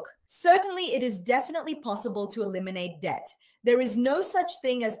take a look. Certainly, it is definitely possible to eliminate debt. There is no such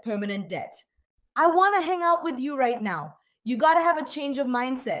thing as permanent debt. I want to hang out with you right now. You got to have a change of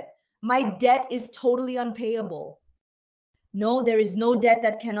mindset. My debt is totally unpayable. No, there is no debt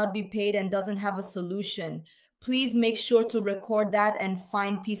that cannot be paid and doesn't have a solution. Please make sure to record that and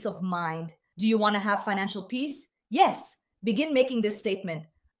find peace of mind. Do you want to have financial peace? Yes. Begin making this statement.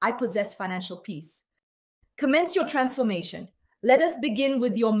 I possess financial peace. Commence your transformation. Let us begin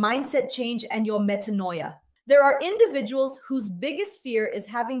with your mindset change and your metanoia. There are individuals whose biggest fear is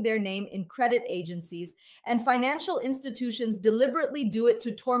having their name in credit agencies, and financial institutions deliberately do it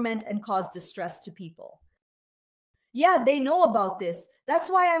to torment and cause distress to people. Yeah, they know about this. That's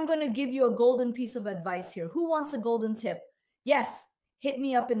why I'm going to give you a golden piece of advice here. Who wants a golden tip? Yes, hit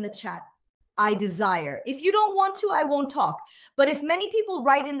me up in the chat. I desire. If you don't want to, I won't talk. But if many people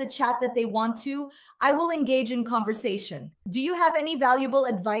write in the chat that they want to, I will engage in conversation. Do you have any valuable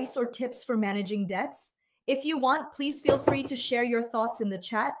advice or tips for managing debts? If you want, please feel free to share your thoughts in the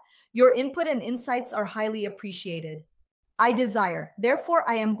chat. Your input and insights are highly appreciated. I desire. Therefore,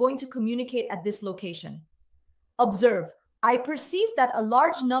 I am going to communicate at this location. Observe. I perceive that a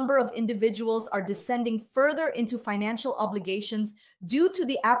large number of individuals are descending further into financial obligations due to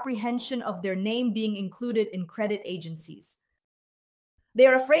the apprehension of their name being included in credit agencies. They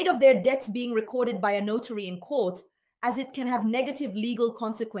are afraid of their debts being recorded by a notary in court, as it can have negative legal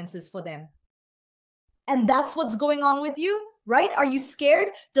consequences for them. And that's what's going on with you, right? Are you scared?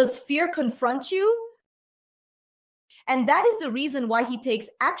 Does fear confront you? And that is the reason why he takes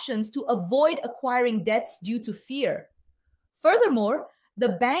actions to avoid acquiring debts due to fear. Furthermore, the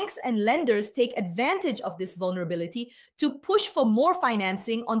banks and lenders take advantage of this vulnerability to push for more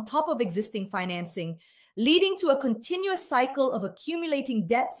financing on top of existing financing, leading to a continuous cycle of accumulating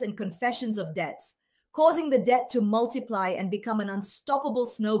debts and confessions of debts, causing the debt to multiply and become an unstoppable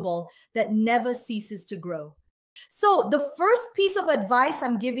snowball that never ceases to grow. So the first piece of advice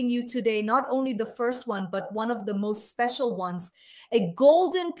I'm giving you today, not only the first one, but one of the most special ones, a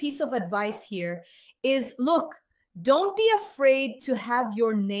golden piece of advice here is, look, don't be afraid to have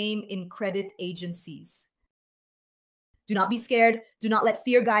your name in credit agencies. Do not be scared. Do not let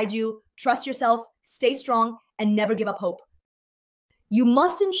fear guide you. Trust yourself, stay strong, and never give up hope. You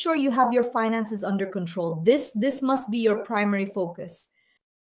must ensure you have your finances under control. This must be your primary focus.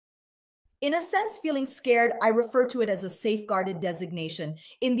 In a sense, feeling scared, I refer to it as a safeguarded designation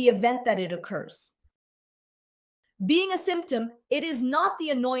in the event that it occurs. Being a symptom, it is not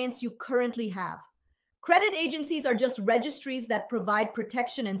the annoyance you currently have. Credit agencies are just registries that provide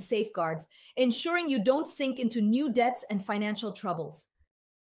protection and safeguards, ensuring you don't sink into new debts and financial troubles.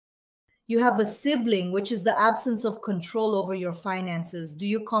 You have a sibling, which is the absence of control over your finances. Do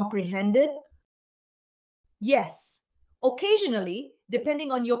you comprehend it? Yes. Occasionally,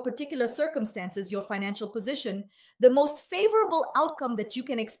 depending on your particular circumstances, your financial position, the most favorable outcome that you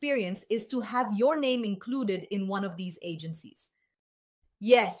can experience is to have your name included in one of these agencies.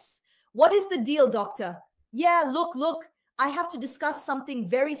 Yes. What is the deal, doctor? Yeah, look, I have to discuss something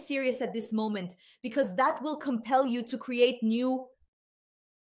very serious at this moment because that will compel you to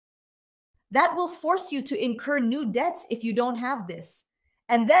that will force you to incur new debts if you don't have this.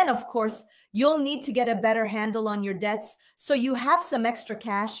 And then, of course, you'll need to get a better handle on your debts so you have some extra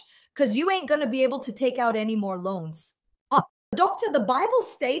cash because you ain't going to be able to take out any more loans. Doctor, the Bible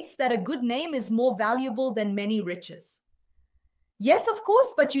states that a good name is more valuable than many riches. Yes, of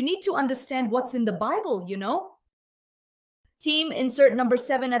course, but you need to understand what's in the Bible, you know? Team, insert number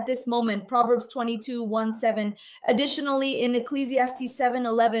 7 at this moment, Proverbs 22:1-7. Additionally, in Ecclesiastes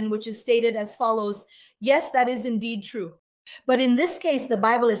 7:11, which is stated as follows, yes, that is indeed true. But in this case, the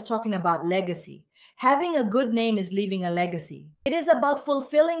Bible is talking about legacy. Having a good name is leaving a legacy. It is about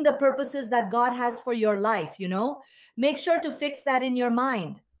fulfilling the purposes that God has for your life, you know? Make sure to fix that in your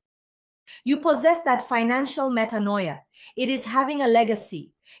mind. You possess that financial metanoia. It is having a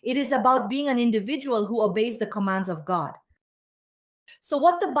legacy. It is about being an individual who obeys the commands of God. So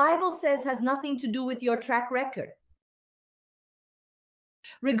what the Bible says has nothing to do with your track record.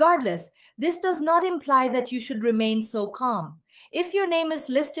 Regardless, this does not imply that you should remain so calm. If your name is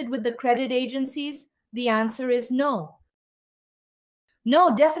listed with the credit agencies, the answer is no.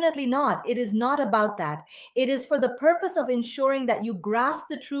 No, definitely not. It is not about that. It is for the purpose of ensuring that you grasp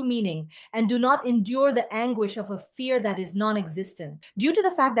the true meaning and do not endure the anguish of a fear that is non-existent. Due to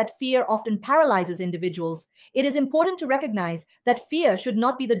the fact that fear often paralyzes individuals, it is important to recognize that fear should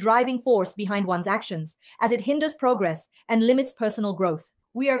not be the driving force behind one's actions, as it hinders progress and limits personal growth.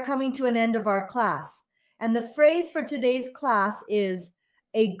 We are coming to an end of our class, and the phrase for today's class is,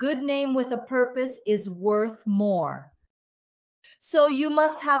 "A good name with a purpose is worth more." So you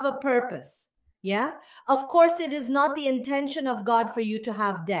must have a purpose. Yeah? Of course, it is not the intention of God for you to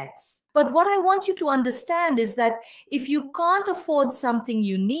have debts. But what I want you to understand is that if you can't afford something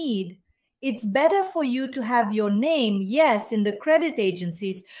you need, it's better for you to have your name, yes, in the credit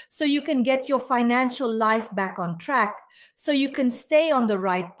agencies, so you can get your financial life back on track, so you can stay on the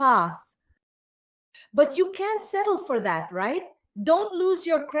right path. But you can't settle for that, right? Don't lose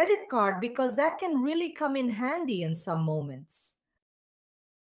your credit card because that can really come in handy in some moments.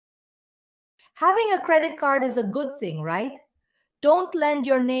 Having a credit card is a good thing, right? Don't lend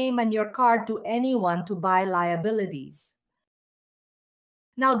your name and your card to anyone to buy liabilities.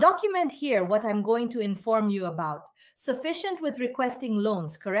 Now document here what I'm going to inform you about. Sufficient with requesting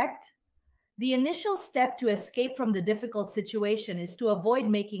loans, correct? The initial step to escape from the difficult situation is to avoid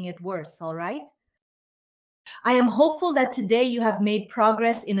making it worse, all right? I am hopeful that today you have made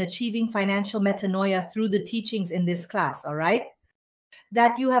progress in achieving financial metanoia through the teachings in this class, all right?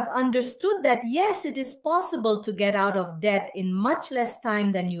 That you have understood that yes, it is possible to get out of debt in much less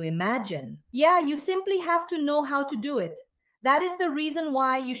time than you imagine. Yeah, you simply have to know how to do it. That is the reason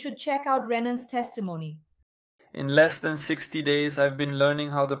why you should check out Renan's testimony. In less than 60 days, I've been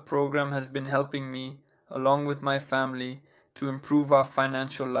learning how the program has been helping me, along with my family, to improve our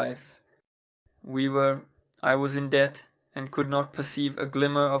financial life. I was in debt and could not perceive a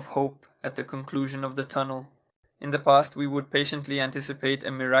glimmer of hope at the conclusion of the tunnel. In the past, we would patiently anticipate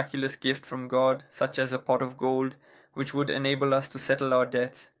a miraculous gift from God, such as a pot of gold, which would enable us to settle our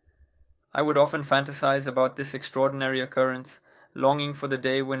debts. I would often fantasize about this extraordinary occurrence, longing for the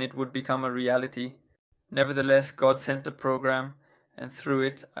day when it would become a reality. Nevertheless, God sent the program, and through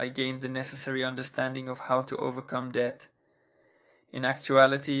it I gained the necessary understanding of how to overcome debt. In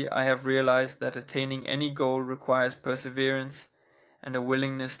actuality, I have realized that attaining any goal requires perseverance and a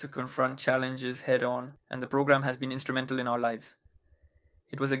willingness to confront challenges head-on, and the program has been instrumental in our lives.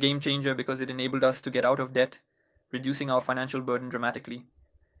 It was a game changer because it enabled us to get out of debt, reducing our financial burden dramatically.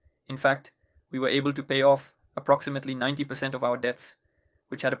 In fact, we were able to pay off approximately 90% of our debts,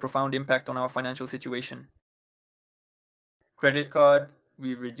 which had a profound impact on our financial situation. Credit card,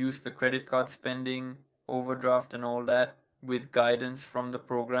 we reduced the credit card spending, overdraft and all that with guidance from the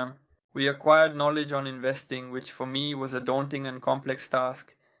program. We acquired knowledge on investing, which for me was a daunting and complex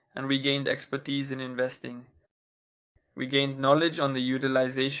task, and we gained expertise in investing. We gained knowledge on the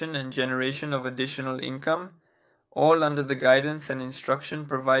utilization and generation of additional income, all under the guidance and instruction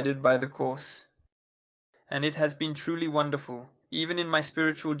provided by the course. And it has been truly wonderful. Even in my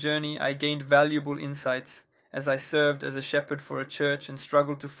spiritual journey, I gained valuable insights as I served as a shepherd for a church and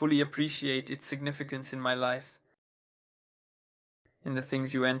struggled to fully appreciate its significance in my life. In the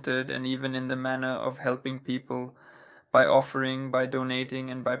things you entered, and even in the manner of helping people by offering, by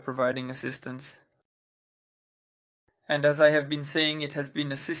donating, and by providing assistance. And as I have been saying, it has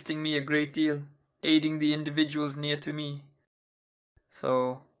been assisting me a great deal, aiding the individuals near to me.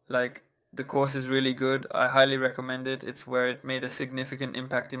 So, the course is really good. I highly recommend it. It's where it made a significant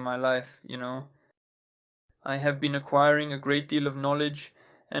impact in my life, I have been acquiring a great deal of knowledge,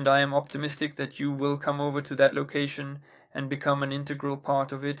 and I am optimistic that you will come over to that location and become an integral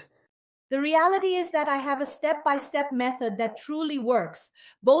part of it. The reality is that I have a step-by-step method that truly works,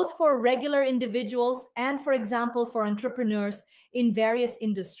 both for regular individuals and, for example, for entrepreneurs in various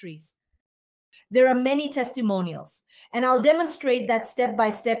industries. There are many testimonials, and I'll demonstrate that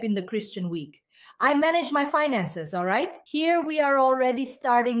step-by-step in the Christian Week. I manage my finances, all right? Here we are already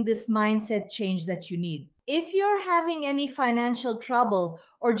starting this mindset change that you need. If you're having any financial trouble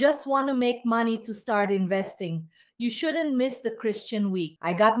or just want to make money to start investing, you shouldn't miss the Christian Week.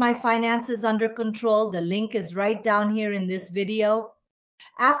 I got my finances under control. The link is right down here in this video.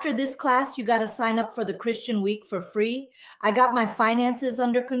 After this class, you got to sign up for the Christian Week for free. I got my finances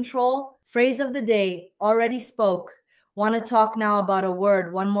under control. Phrase of the day, already spoke. Want to talk now about a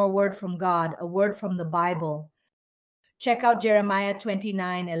word, one more word from God, a word from the Bible. Check out Jeremiah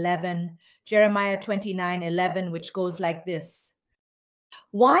 29:11. Jeremiah 29:11, which goes like this.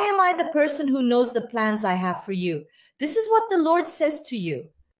 Why am I the person who knows the plans I have for you? This is what the Lord says to you.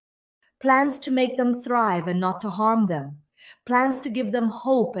 Plans to make them thrive and not to harm them. Plans to give them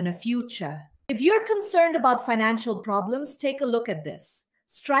hope and a future. If you're concerned about financial problems, take a look at this.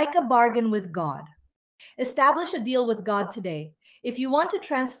 Strike a bargain with God. Establish a deal with God today. If you want to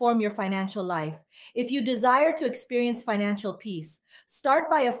transform your financial life, if you desire to experience financial peace, start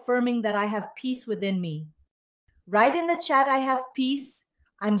by affirming that I have peace within me. Write in the chat, I have peace.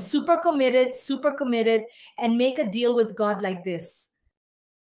 I'm super committed, and make a deal with God like this.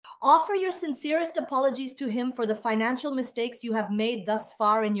 Offer your sincerest apologies to Him for the financial mistakes you have made thus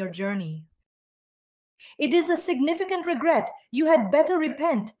far in your journey. It is a significant regret. You had better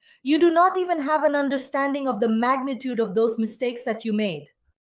repent. You do not even have an understanding of the magnitude of those mistakes that you made.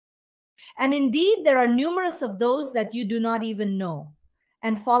 And indeed, there are numerous of those that you do not even know.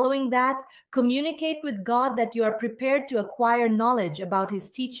 And following that, communicate with God that you are prepared to acquire knowledge about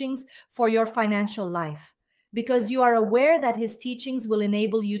His teachings for your financial life, because you are aware that His teachings will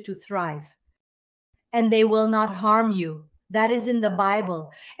enable you to thrive. And they will not harm you. That is in the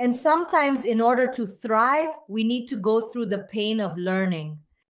Bible. And sometimes in order to thrive, we need to go through the pain of learning.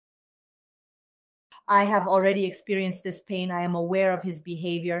 I have already experienced this pain. I am aware of His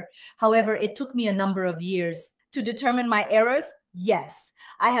behavior. However, it took me a number of years to determine my errors. Yes,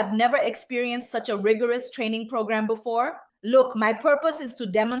 I have never experienced such a rigorous training program before. Look, my purpose is to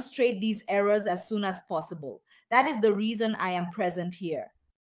demonstrate these errors as soon as possible. That is the reason I am present here.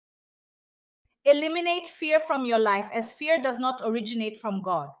 Eliminate fear from your life, as fear does not originate from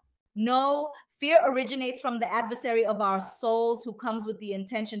God. No, fear originates from the adversary of our souls, who comes with the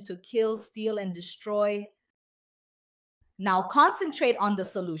intention to kill, steal, and destroy. Now concentrate on the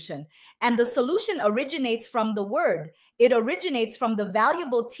solution. And the solution originates from the word. It originates from the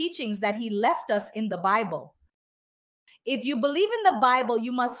valuable teachings that he left us in the Bible. If you believe in the Bible,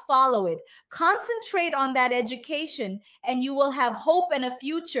 you must follow it. Concentrate on that education and you will have hope and a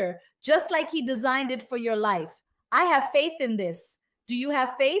future, just like he designed it for your life. I have faith in this. Do you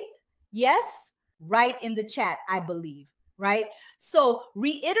have faith? Yes? Write in the chat, I believe, right? So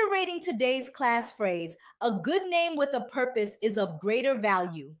reiterating today's class phrase, a good name with a purpose is of greater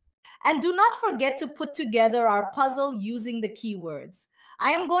value. And do not forget to put together our puzzle using the keywords.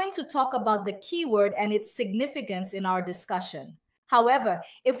 I am going to talk about the keyword and its significance in our discussion. However,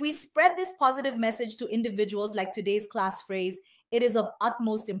 if we spread this positive message to individuals like today's class phrase, it is of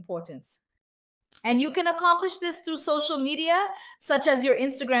utmost importance. And you can accomplish this through social media, such as your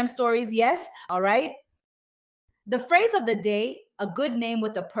Instagram stories, yes? All right. The phrase of the day, a good name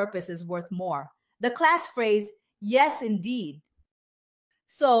with a purpose is worth more. The class phrase, yes, indeed.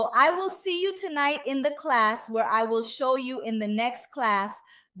 So I will see you tonight in the class where I will show you in the next class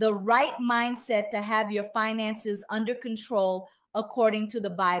the right mindset to have your finances under control according to the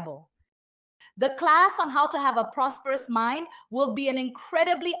Bible. The class on how to have a prosperous mind will be an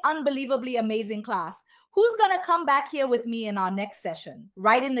incredibly, unbelievably amazing class. Who's going to come back here with me in our next session?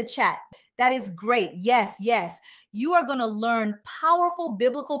 Write in the chat. That is great. Yes, yes. You are going to learn powerful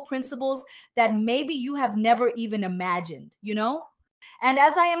biblical principles that maybe you have never even imagined, you know? And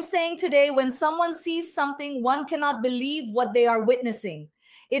as I am saying today, when someone sees something, one cannot believe what they are witnessing.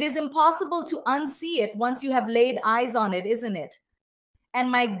 It is impossible to unsee it once you have laid eyes on it, isn't it? And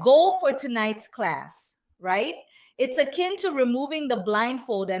my goal for tonight's class, right? It's akin to removing the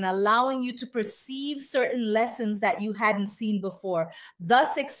blindfold and allowing you to perceive certain lessons that you hadn't seen before,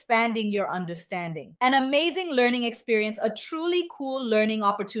 thus expanding your understanding. An amazing learning experience, a truly cool learning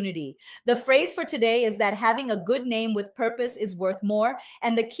opportunity. The phrase for today is that having a good name with purpose is worth more.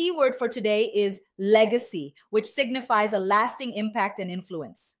 And the key word for today is legacy, which signifies a lasting impact and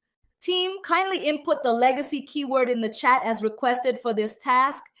influence. Team, kindly input the legacy keyword in the chat as requested for this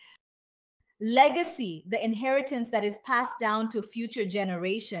task. Legacy, the inheritance that is passed down to future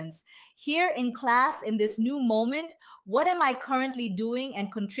generations. Here in class, in this new moment, what am I currently doing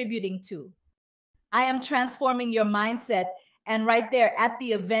and contributing to? I am transforming your mindset. And right there at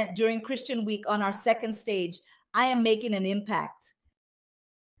the event during Christian Week on our second stage, I am making an impact.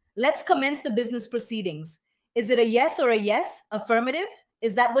 Let's commence the business proceedings. Is it a yes or a yes? Affirmative?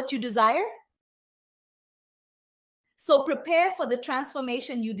 Is that what you desire? So prepare for the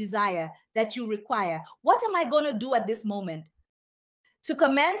transformation you desire, that you require. What am I going to do at this moment? To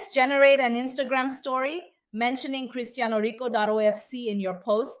commence, generate an Instagram story mentioning cristianorico.ofc in your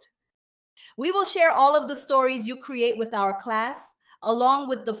post. We will share all of the stories you create with our class, along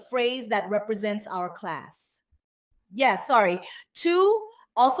with the phrase that represents our class. Yeah, sorry. 2,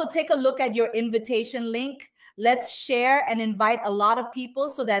 also take a look at your invitation link. Let's share and invite a lot of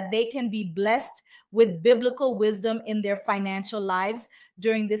people so that they can be blessed with biblical wisdom in their financial lives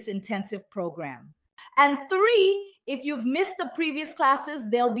during this intensive program. And 3, if you've missed the previous classes,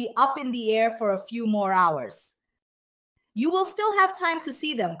 they'll be up in the air for a few more hours. You will still have time to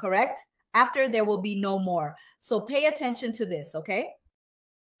see them, correct? After, there will be no more. So pay attention to this, okay?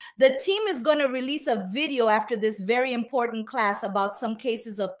 The team is going to release a video after this very important class about some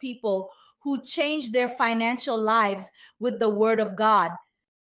cases of people who changed their financial lives with the Word of God.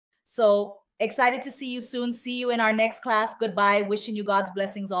 So excited to see you soon. See you in our next class. Goodbye. Wishing you God's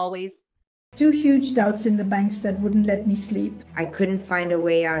blessings always. 2 huge doubts in the banks that wouldn't let me sleep. I couldn't find a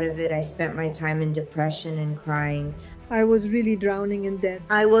way out of it. I spent my time in depression and crying. I was really drowning in debt.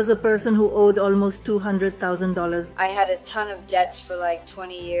 I was a person who owed almost $200,000. I had a ton of debts for like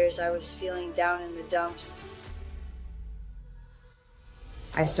 20 years. I was feeling down in the dumps.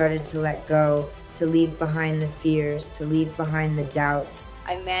 I started to let go, to leave behind the fears, to leave behind the doubts.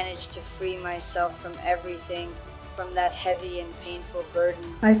 I managed to free myself from everything, from that heavy and painful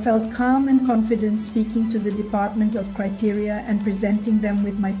burden. I felt calm and confident speaking to the Department of Criteria and presenting them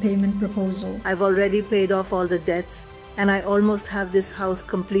with my payment proposal. I've already paid off all the debts, and I almost have this house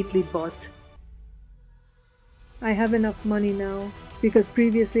completely bought. I have enough money now, because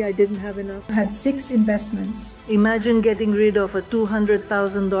previously I didn't have enough. I had 6 investments. Imagine getting rid of a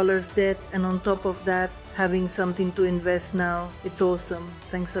 $200,000 debt and on top of that, having something to invest now. It's awesome.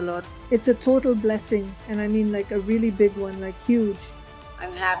 Thanks a lot. It's a total blessing, and I mean like a really big one, like huge.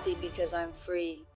 I'm happy because I'm free.